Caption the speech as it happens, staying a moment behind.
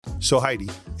So Heidi,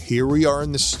 here we are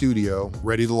in the studio,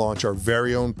 ready to launch our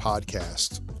very own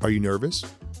podcast. Are you nervous?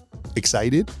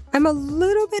 Excited? I'm a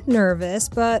little bit nervous,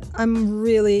 but I'm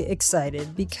really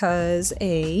excited because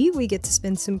A, we get to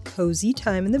spend some cozy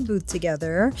time in the booth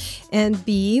together, and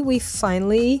B, we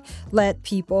finally let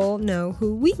people know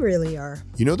who we really are.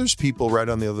 You know there's people right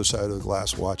on the other side of the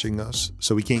glass watching us,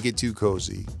 so we can't get too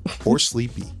cozy or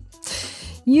sleepy.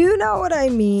 You know what I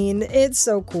mean. It's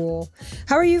so cool.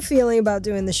 How are you feeling about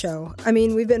doing the show? I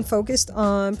mean, we've been focused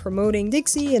on promoting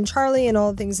Dixie and Charlie and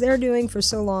all the things they're doing for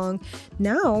so long.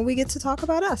 Now we get to talk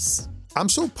about us. I'm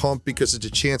so pumped because it's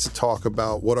a chance to talk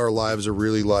about what our lives are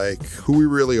really like, who we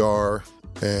really are,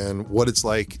 and what it's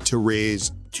like to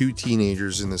raise two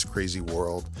teenagers in this crazy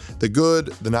world. The good,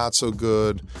 the not so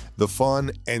good, the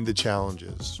fun, and the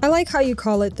challenges. I like how you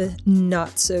call it the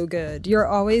not so good. You're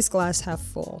always glass half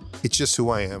full. It's just who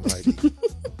I am, Heidi.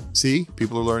 See,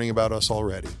 people are learning about us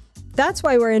already. That's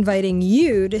why we're inviting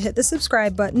you to hit the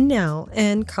subscribe button now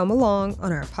and come along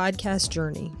on our podcast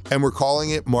journey. And we're calling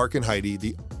it Mark and Heidi,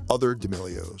 the other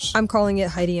D'Amelios. I'm calling it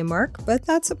Heidi and Mark, but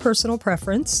that's a personal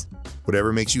preference.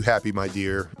 Whatever makes you happy, my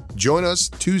dear. Join us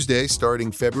Tuesday,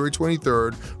 starting February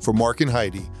 23rd, for Mark and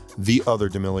Heidi, the other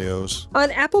D'Amelios.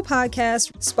 On Apple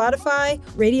Podcasts, Spotify,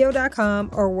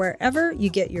 radio.com, or wherever you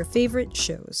get your favorite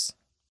shows.